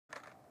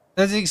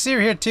As you can see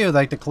here too,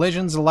 like the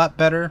collision's a lot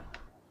better.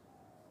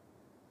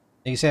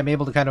 You can see I'm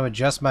able to kind of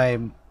adjust my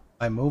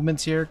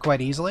movements here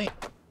quite easily.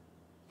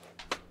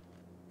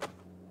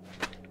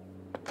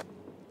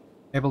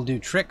 Able to do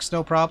tricks,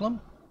 no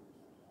problem.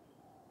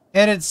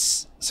 And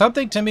it's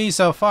something to me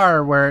so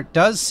far where it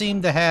does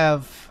seem to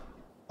have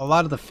a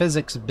lot of the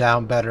physics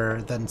down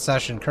better than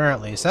Session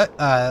currently.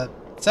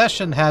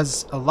 Session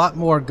has a lot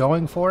more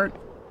going for it,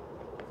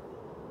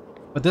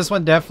 but this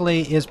one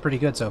definitely is pretty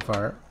good so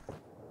far.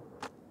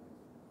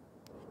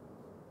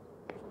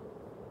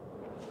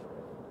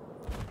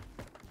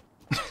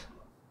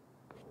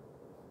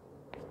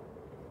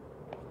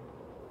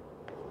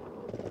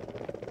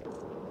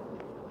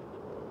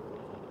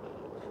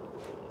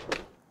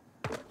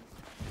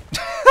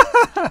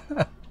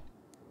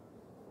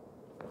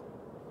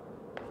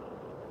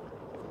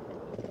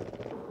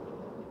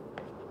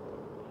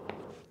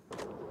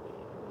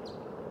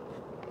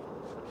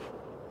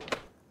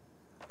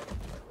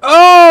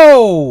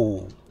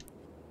 Oh!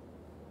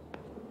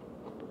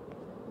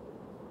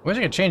 I wish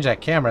I could change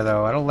that camera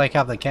though. I don't like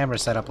how the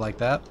camera's set up like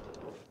that.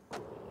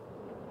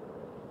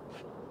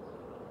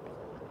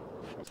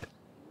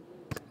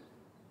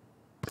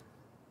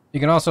 You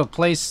can also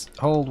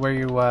hold where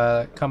you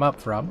come up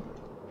from.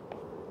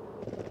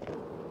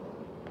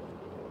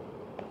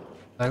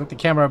 I think the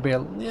camera will be a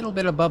little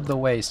bit above the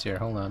waist here.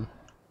 Hold on.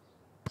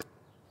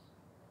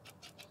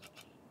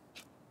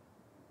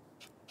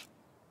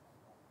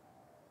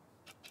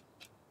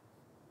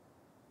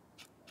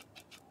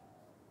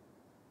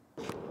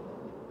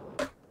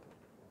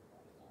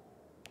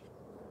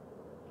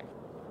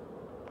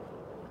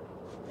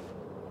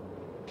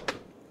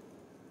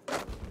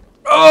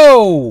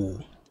 Oh!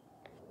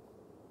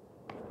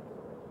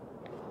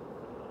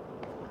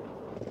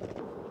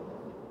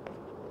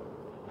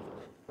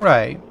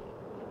 Right.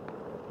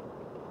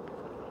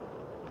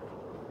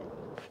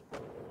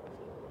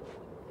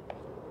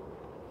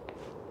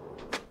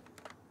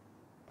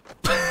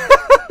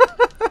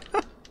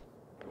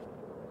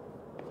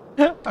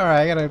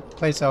 Alright, I gotta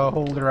place a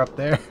holder up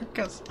there,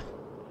 because...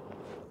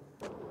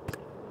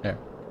 There.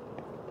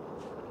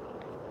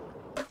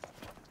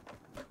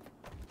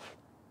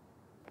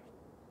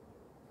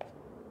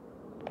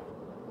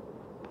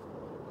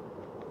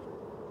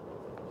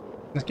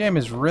 This game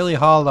is really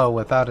hollow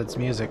without its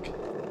music.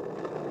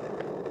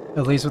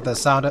 At least with the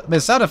sound... The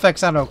sound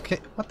effects sound okay.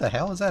 What the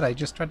hell is that? I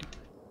just tried to...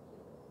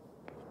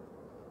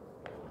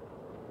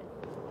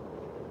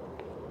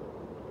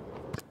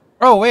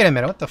 Oh, wait a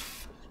minute. What the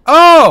f...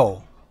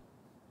 Oh!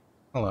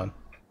 Hold on.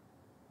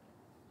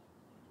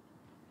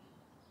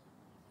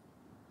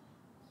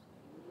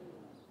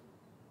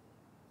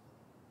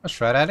 Let's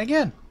try that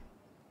again.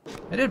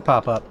 It did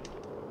pop up.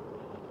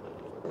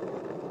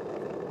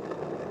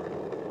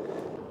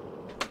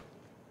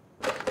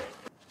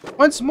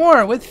 Once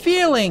more, with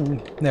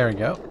feeling! There we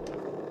go.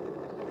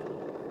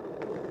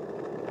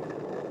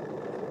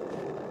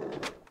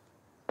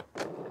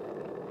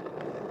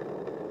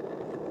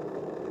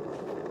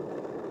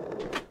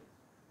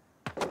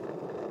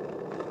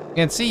 You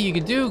can see you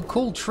can do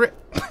cool you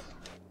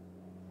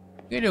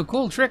can do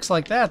cool tricks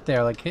like that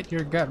there, like hit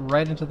your gut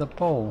right into the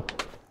pole.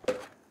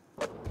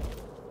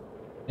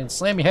 And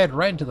slam your head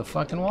right into the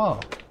fucking wall.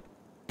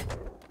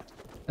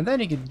 And then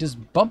you can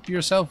just bump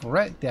yourself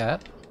right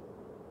that.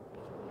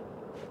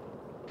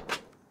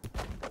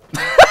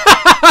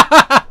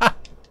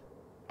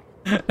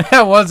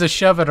 That was a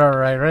shove it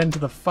alright, right into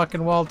the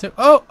fucking wall too.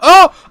 Oh!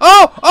 Oh!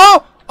 Oh!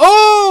 Oh!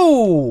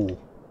 Oh!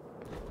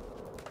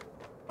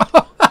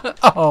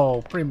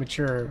 Oh,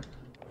 premature.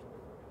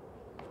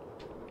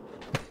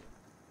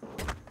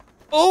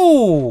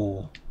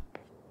 Oh!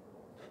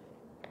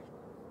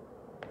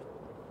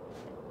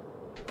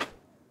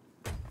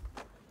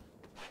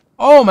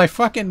 Oh, my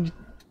fucking...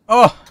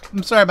 Oh,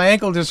 I'm sorry, my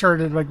ankle just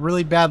hurted like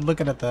really bad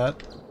looking at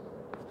that.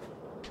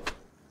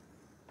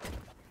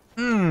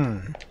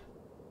 I'm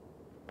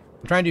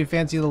trying to do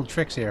fancy little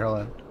tricks here, hold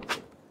on.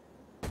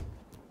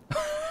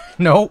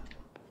 Nope.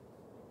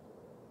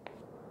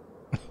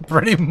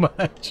 Pretty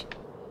much.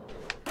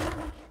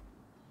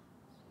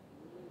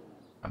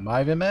 Am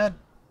I even mad?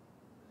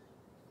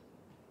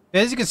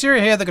 As you can see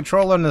right here, the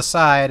controller on the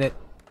side, it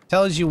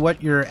tells you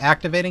what you're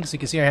activating. So you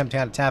can see I'm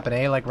kind of tapping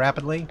A like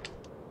rapidly.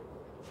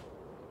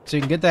 So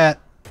you can get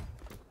that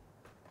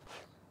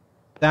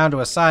down to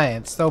a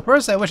science. Though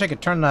personally, I wish I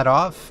could turn that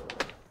off.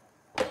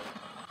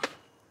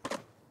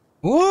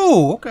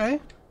 Ooh, okay.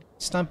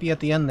 Stumpy at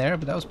the end there,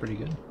 but that was pretty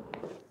good.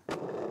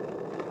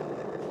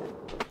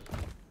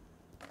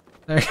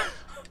 There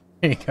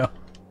you go.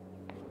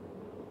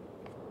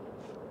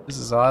 This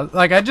is awesome.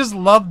 Like, I just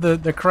love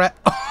the crap.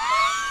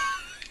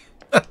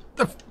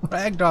 The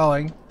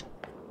ragdolling.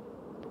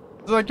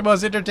 It's like the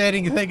most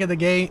entertaining thing in the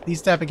game.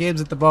 These type of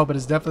games at the moment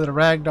is definitely the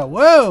ragdoll.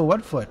 Whoa,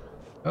 1 foot.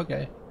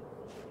 Okay.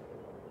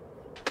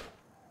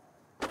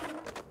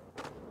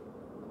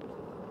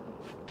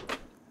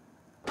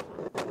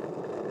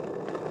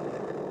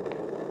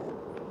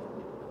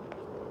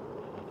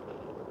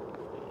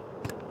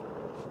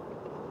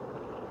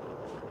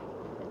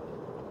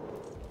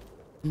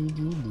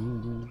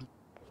 I'm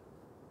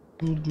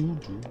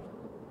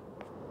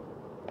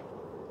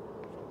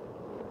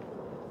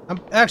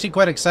actually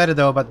quite excited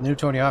though about the new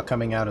Tony Hawk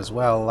coming out as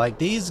well. Like,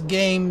 these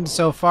games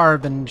so far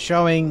have been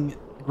showing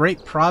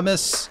great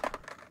promise.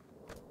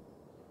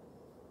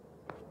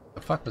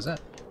 The fuck was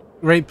that?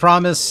 Great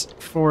promise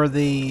for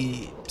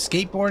the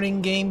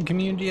skateboarding game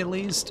community, at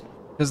least,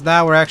 because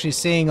now we're actually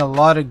seeing a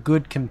lot of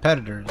good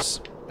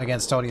competitors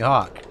against Tony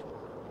Hawk.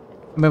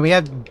 I mean, we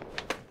had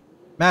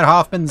Matt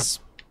Hoffman's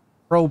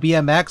Pro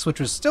BMX, which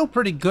was still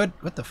pretty good.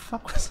 What the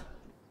fuck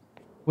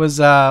was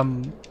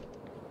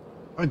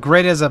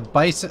great as a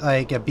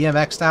like a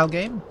BMX style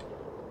game,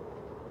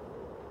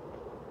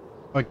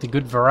 like the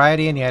good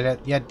variety. And you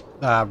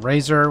had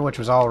Razor, which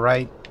was all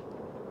right,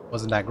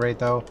 wasn't that great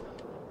though.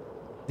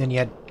 Then you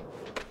had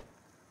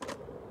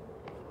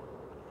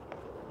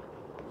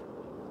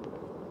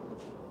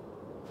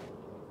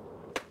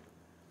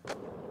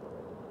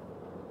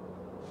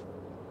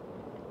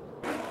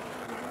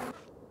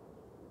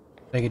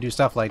they could do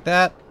stuff like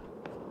that.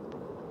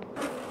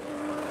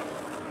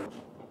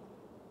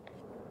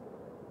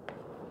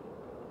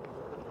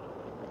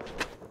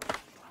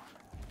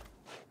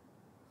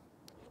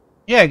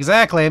 Yeah,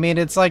 exactly. I mean,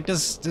 it's like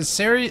this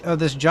series,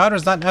 this genre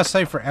is not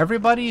necessary for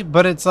everybody,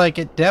 but it's like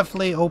it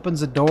definitely opens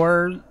the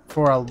door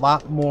for a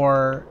lot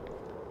more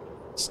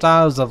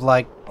styles of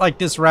like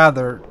this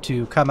rather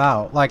to come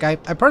out. Like I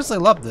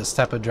personally love this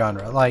type of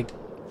genre. Like,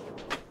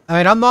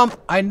 I mean,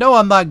 I know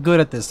I'm not good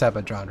at this type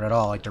of genre at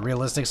all, like the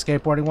realistic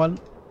skateboarding one.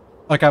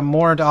 Like, I'm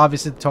more into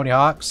obviously the Tony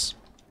Hawk's,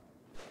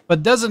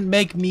 but doesn't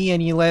make me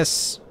any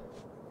less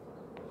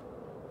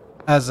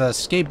as a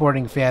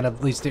skateboarding fan of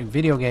at least the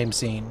video game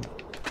scene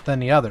than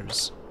the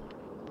others.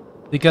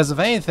 Because if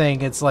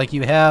anything, it's like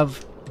you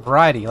have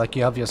variety. Like,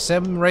 you have your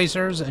sim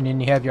racers and then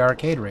you have your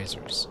arcade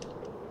racers.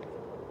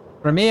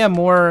 For me, I'm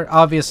more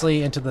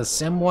obviously into the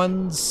sim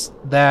ones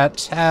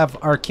that have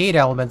arcade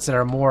elements that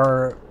are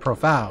more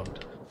profound.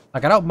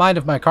 Like, I don't mind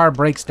if my car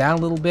breaks down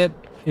a little bit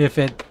if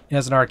it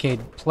has an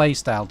arcade play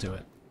style to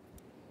it.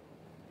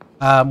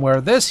 Where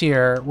this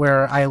here,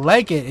 where I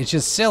like it, it's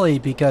just silly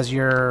because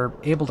you're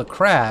able to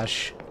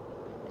crash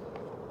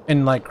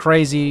in like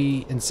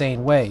crazy,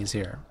 insane ways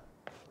here.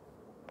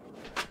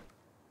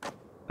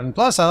 And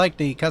plus, I like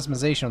the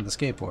customization of the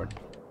skateboard.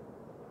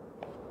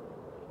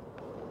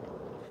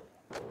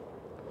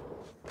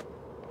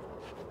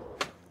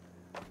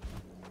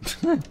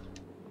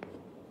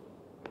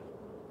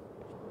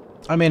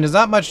 I mean, there's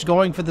not much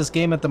going for this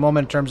game at the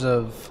moment in terms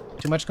of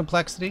too much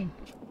complexity.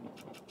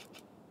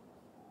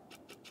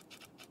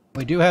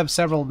 We do have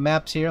several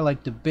maps here,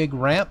 like the big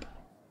ramp,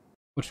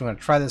 which we're going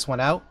to try this one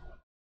out.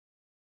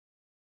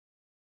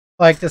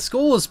 Like, the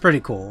school is pretty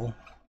cool.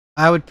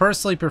 I would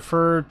personally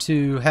prefer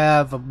to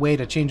have a way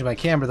to change my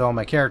camera, though, on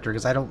my character,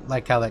 because I don't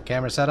like how that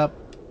camera's set up.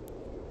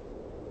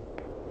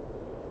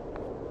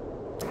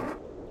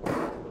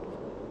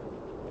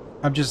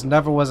 I just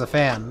never was a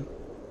fan.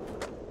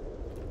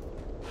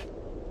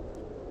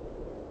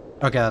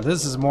 Okay,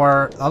 this is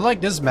more... I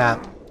like this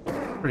map.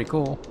 Pretty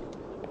cool.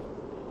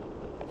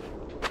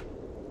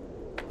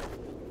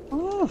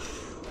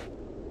 Oof.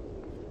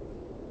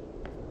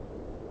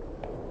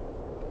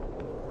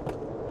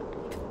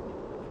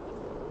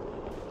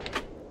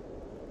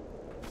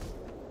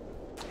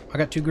 I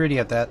got too greedy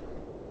at that.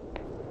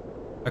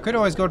 I could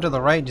always go to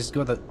the right and just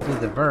go through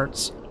the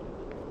verts.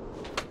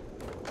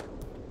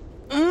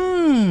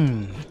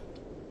 Mmm.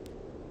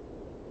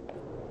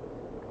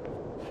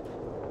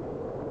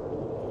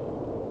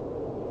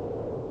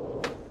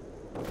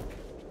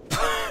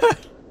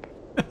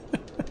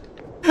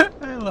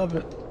 I love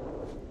it.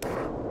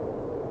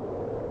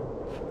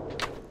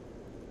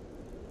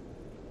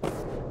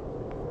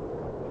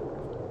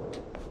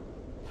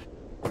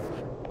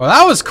 Well,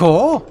 that was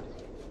cool.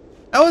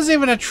 That wasn't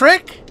even a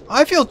trick.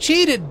 I feel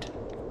cheated.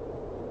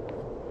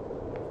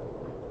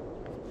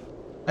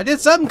 I did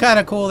something kind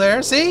of cool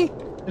there. See?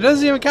 It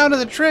doesn't even count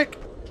as a trick.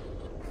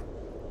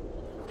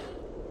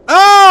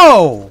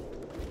 Oh!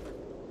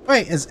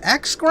 Wait, is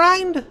X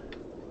grind?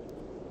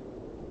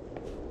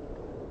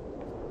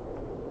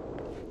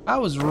 I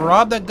was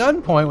robbed at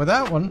gunpoint with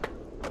that one.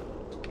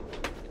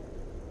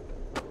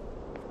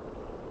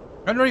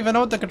 I don't even know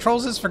what the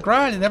controls is for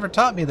grind. It never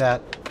taught me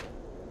that.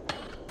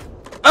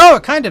 Oh,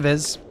 it kind of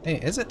is. Hey,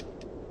 is it?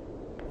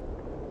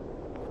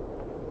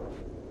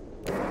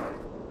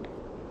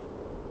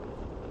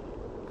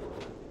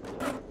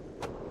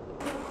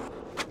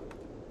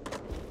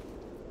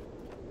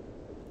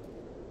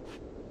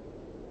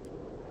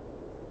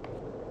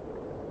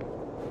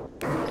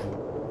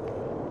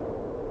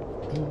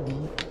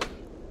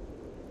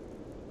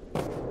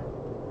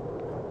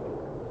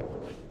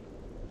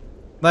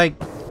 Like,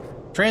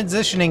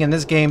 transitioning in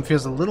this game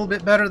feels a little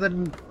bit better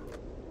than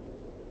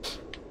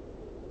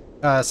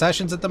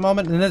Sessions at the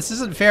moment, and this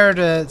isn't fair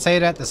to say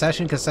it at the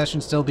Session because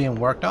Session's still being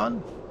worked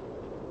on.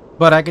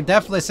 But I could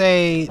definitely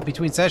say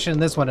between Session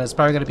and this one, it's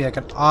probably going to be like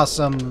an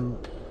awesome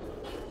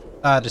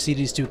to see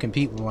these two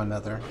compete with one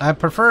another. I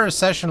prefer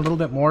Session a little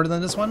bit more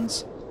than this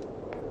one's,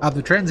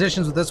 The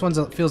transitions with this one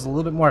feels a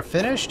little bit more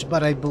finished,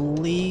 but I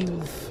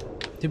believe,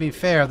 to be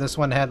fair, this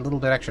one had a little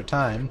bit extra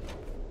time.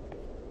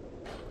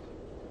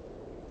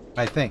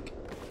 I think.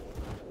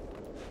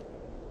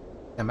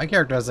 And my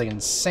character has like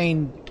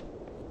insane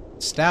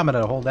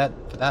stamina to hold that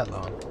for that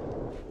long.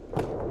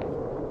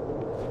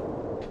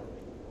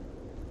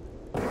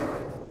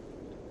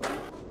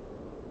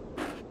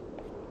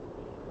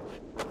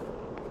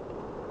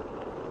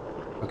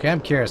 Okay,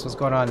 I'm curious. What's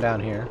going on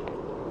down here?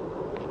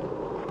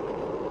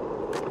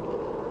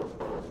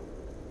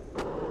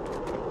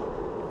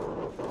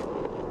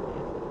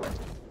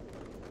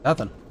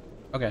 Nothing.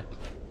 Okay.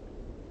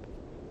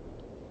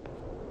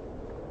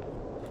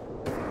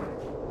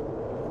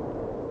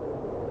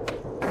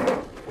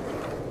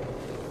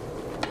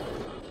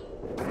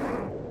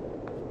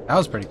 That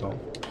was pretty cool.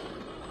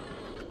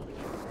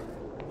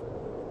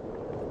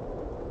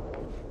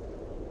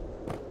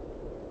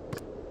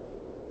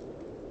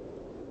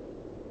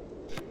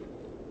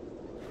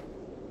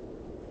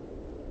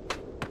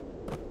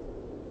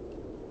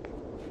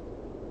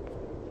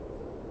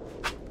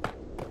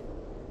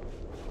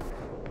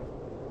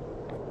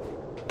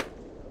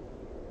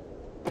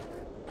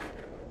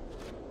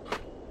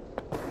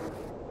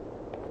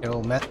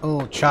 Get a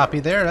little choppy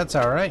there, that's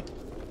alright.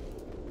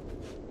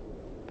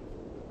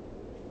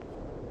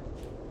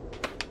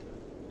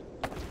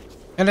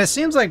 And it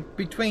seems like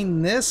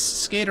between this,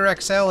 Skater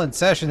XL, and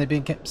Session, they've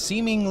been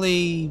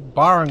seemingly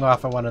borrowing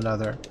off of one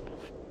another.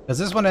 Because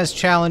this one has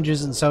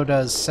challenges and so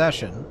does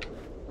Session.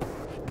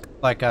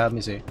 Like, let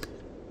me see.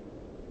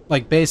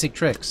 Like basic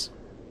tricks.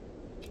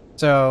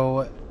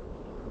 So,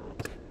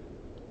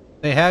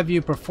 they have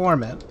you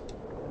perform it.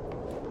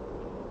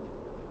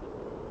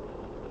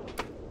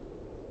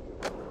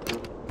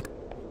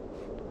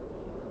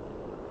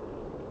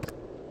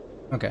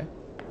 Okay.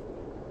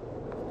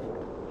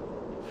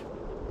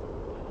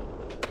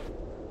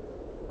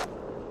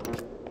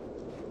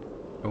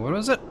 What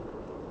was it?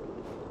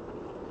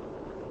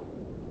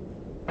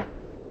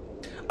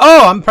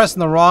 Oh, I'm pressing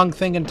the wrong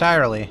thing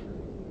entirely.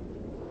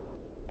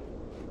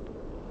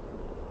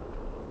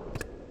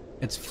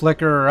 It's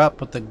flicker up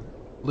with the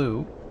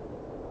blue.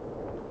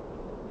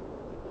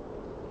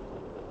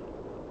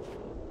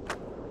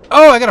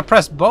 Oh, I gotta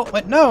press both.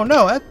 Wait, no,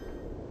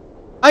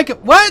 I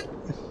could. What?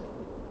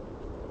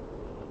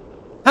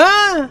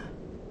 Huh?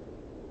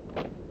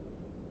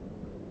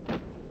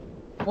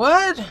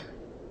 What?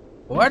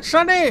 What,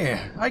 Sonny?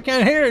 I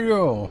can't hear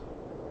you.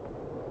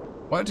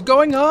 What's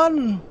going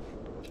on?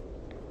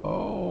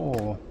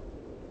 Oh.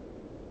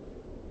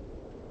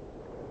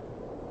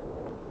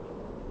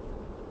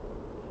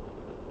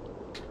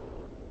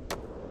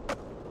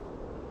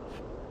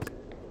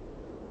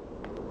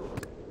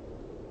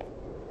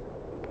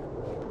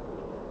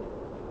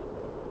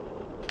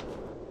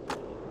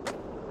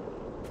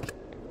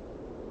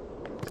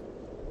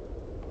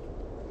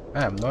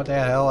 I have no idea what the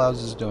hell I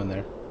was just doing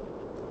there.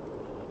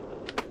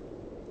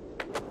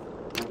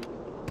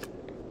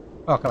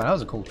 Oh, come on, that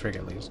was a cool trick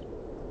at least.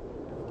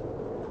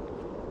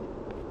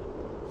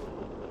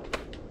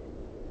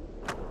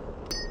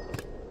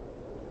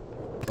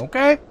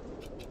 Okay.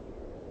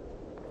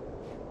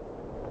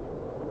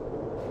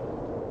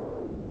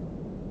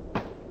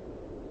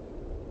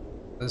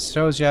 This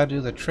shows you how to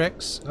do the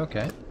tricks.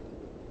 Okay.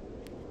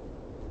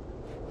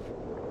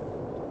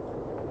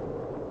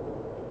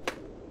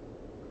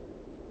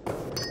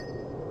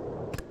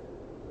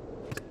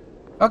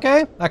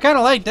 Okay, I kind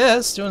of like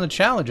this, doing the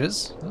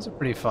challenges. Those are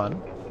pretty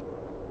fun.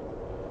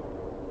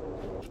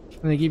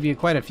 And they give you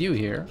quite a few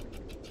here.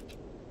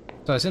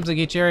 So it seems like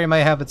each area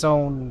might have its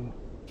own...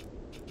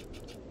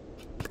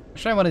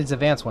 Let's try one of these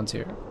advanced ones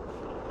here.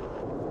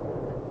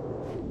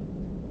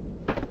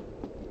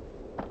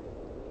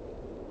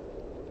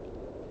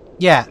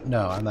 Yeah,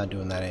 no, I'm not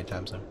doing that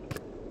anytime soon.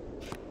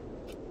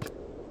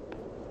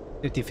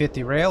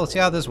 50-50 rail, let's see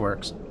how this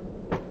works.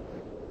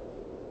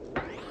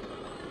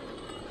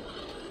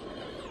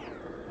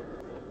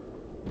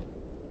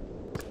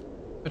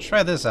 Let's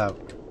try this out.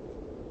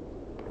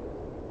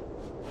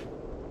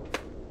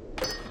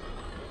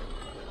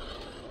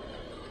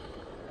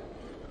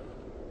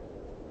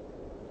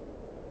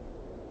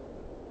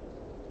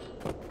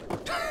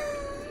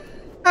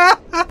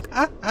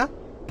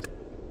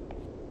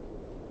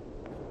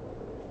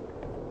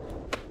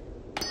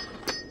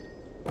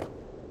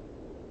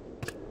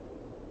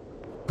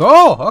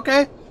 Oh,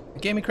 okay.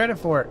 It gave me credit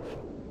for it.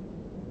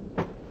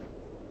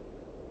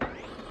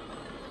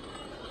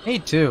 Me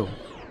too.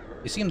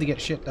 You seem to get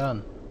shit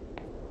done.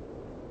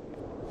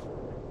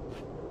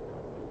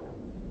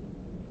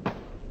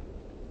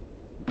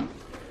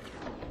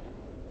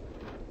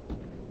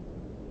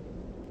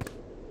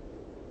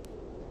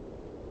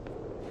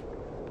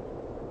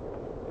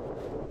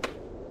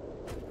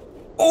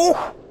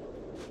 Oh!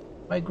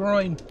 My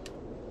groin.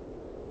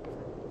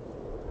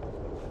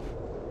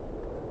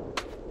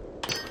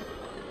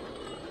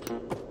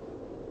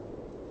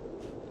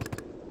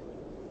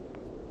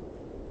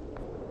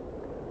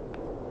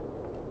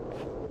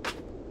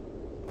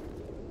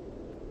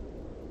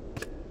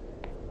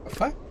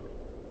 What?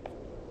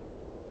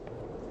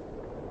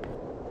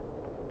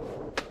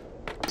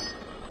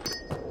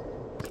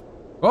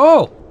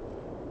 Oh!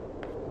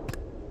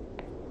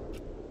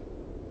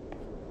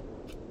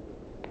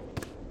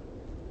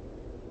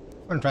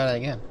 We're gonna try that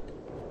again.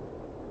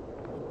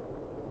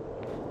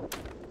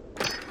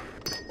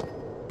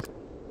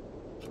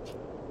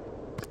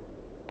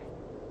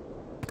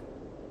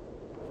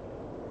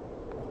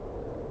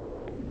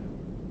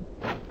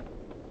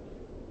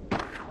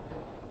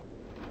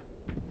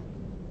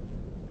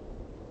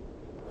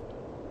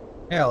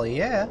 Hell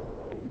yeah.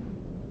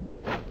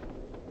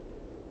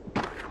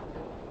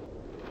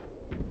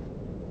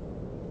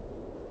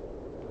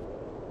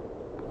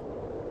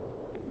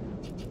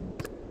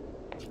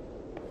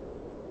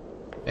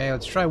 Okay,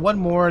 let's try one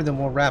more, then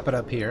we'll wrap it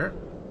up here.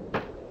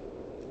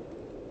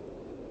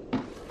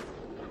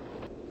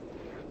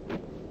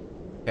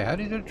 Okay, how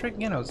do you do the trick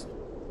again? I was...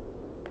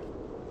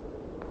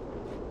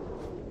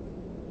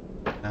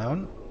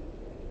 Down.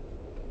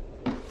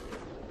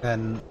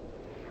 Then...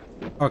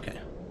 Okay.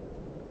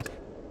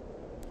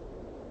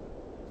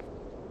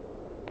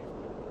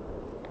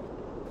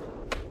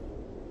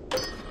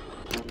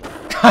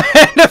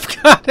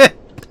 I've got it!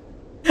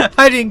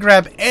 I didn't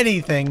grab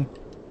anything.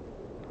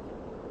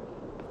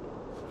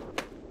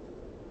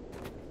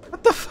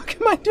 What the fuck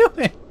am I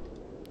doing?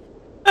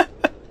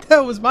 That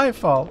was my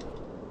fault.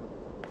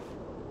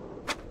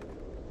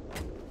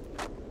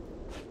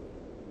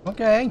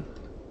 Okay.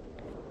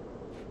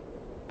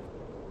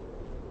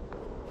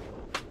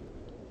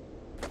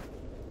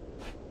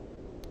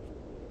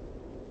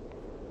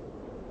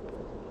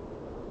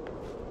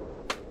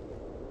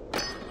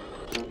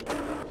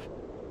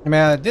 I mean,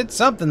 I did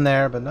something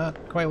there, but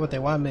not quite what they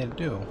wanted me to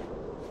do.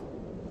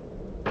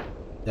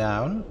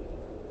 Down.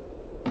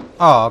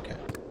 Oh, okay.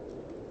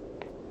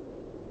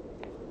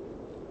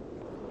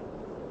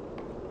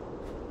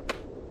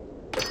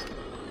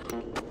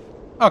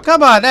 Oh,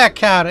 come on, that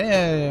counted.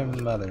 Eh,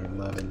 mother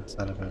loving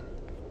son of a...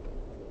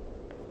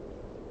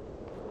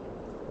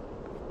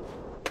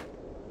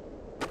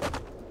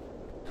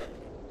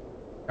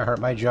 I hurt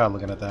my jaw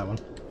looking at that one.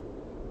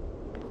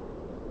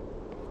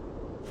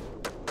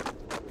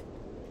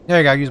 There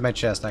you go, use my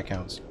chest, that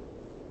counts.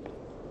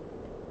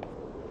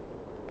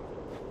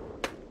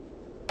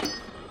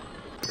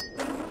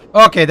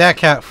 Okay, that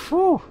count.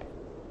 Whew.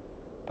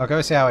 Okay,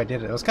 let's see how I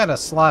did it. It was kind of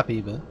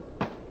sloppy, but...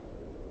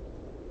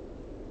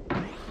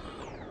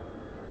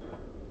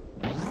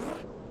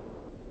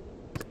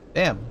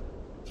 Damn.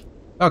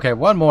 Okay,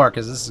 one more,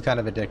 because this is kind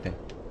of addicting.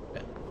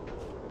 Okay.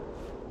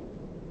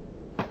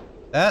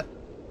 That.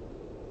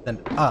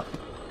 Then up.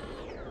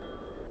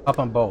 Up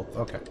on both,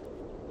 okay.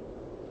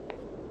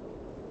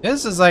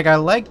 This is like, I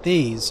like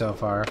these so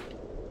far.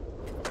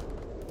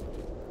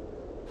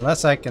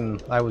 Unless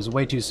I was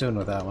way too soon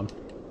with that one.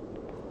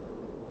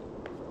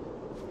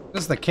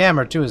 This the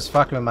camera too is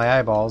fucking with my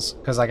eyeballs.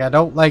 Because like I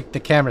don't like the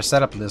camera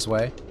set up this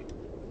way.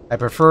 I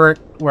prefer it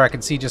where I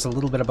can see just a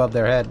little bit above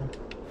their head.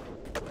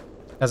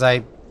 Because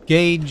I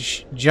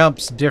gauge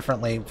jumps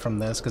differently from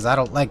this. Because I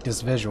don't like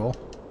this visual.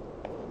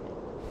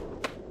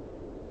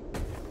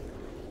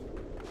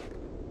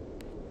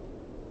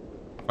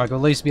 I could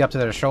at least be up to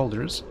their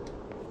shoulders.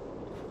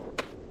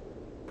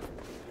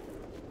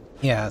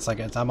 Yeah, it's like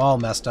I'm all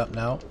messed up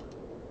now.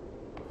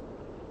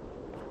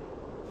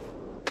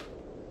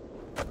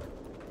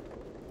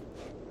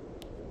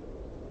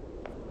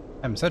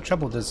 I'm so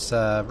troubled with this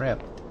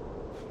ramp.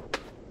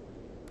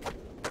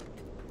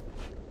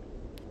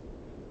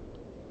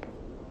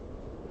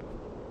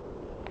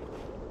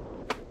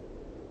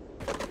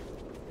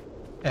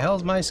 The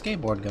hell's my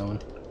skateboard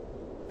going?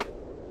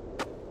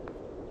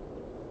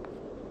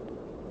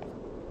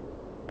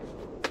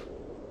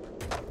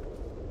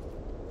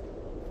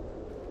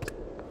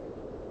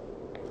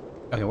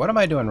 Okay, what am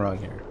I doing wrong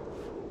here?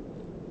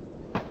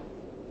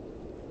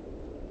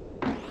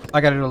 I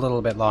gotta do a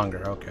little bit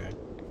longer, okay.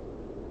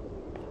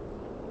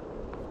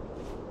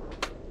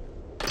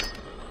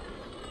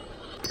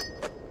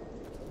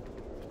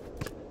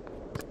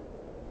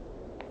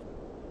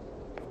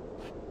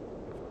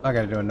 I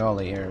gotta do a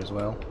nollie here as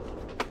well.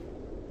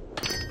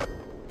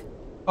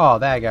 Oh,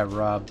 that got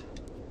robbed.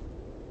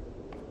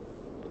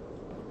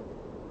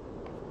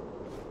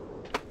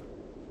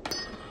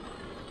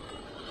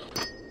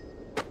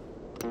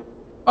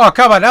 Oh,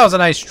 come on, that was a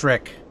nice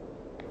trick.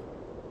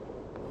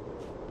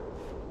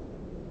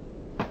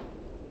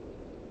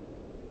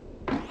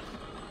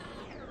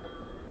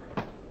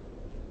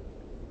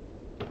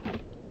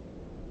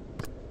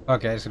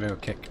 Okay, I'm just gonna do a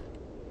kick.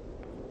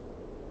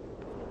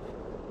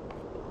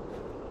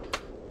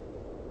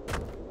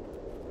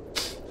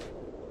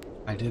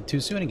 I did it too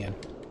soon again.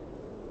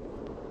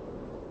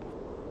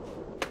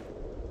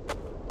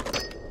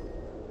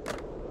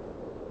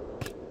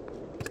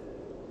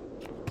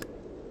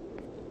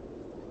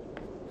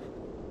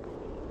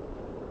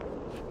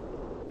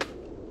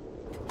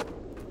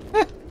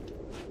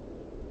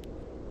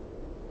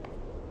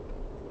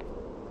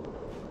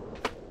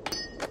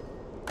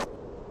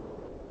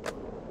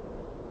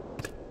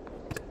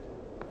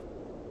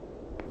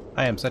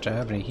 I am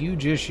having a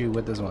huge issue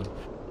with this one.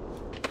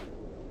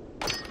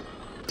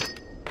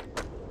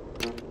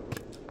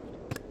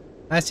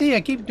 I see,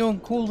 I keep doing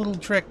cool little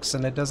tricks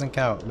and it doesn't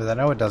count. But I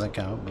know it doesn't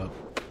count, but...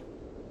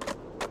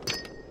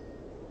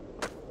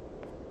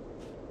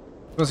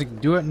 I'm supposed to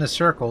do it in the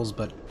circles,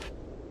 but...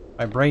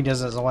 my brain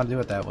doesn't want to do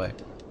it that way.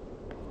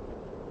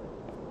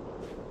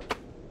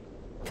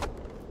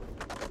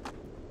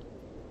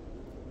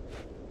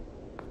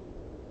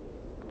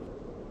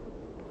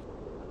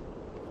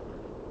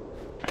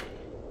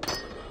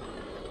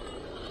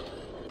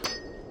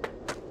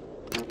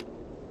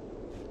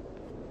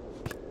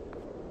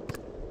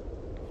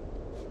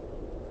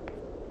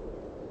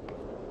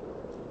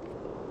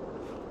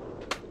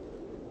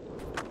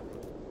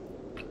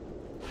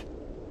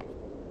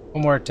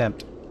 One more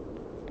attempt.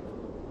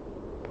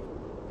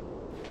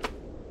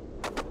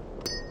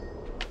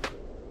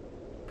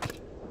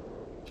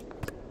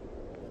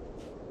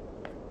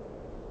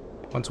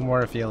 Once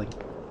more feeling.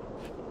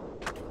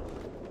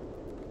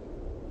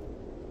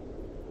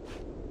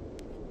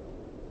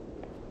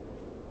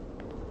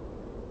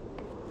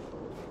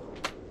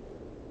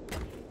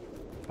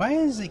 Why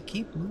does it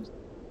keep losing?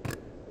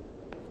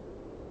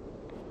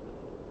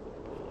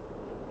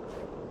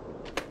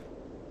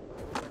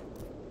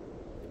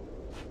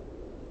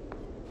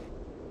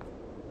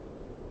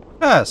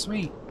 Ah,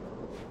 sweet.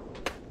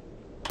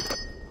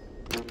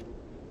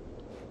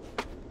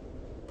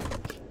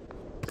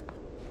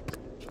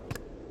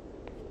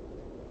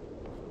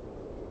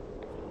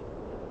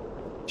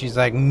 She's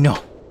like,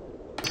 no.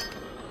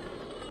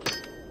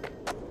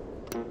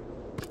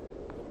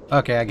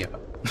 Okay, I give up.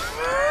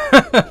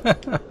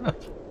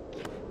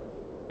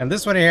 And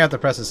this one here, you have to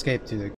press escape to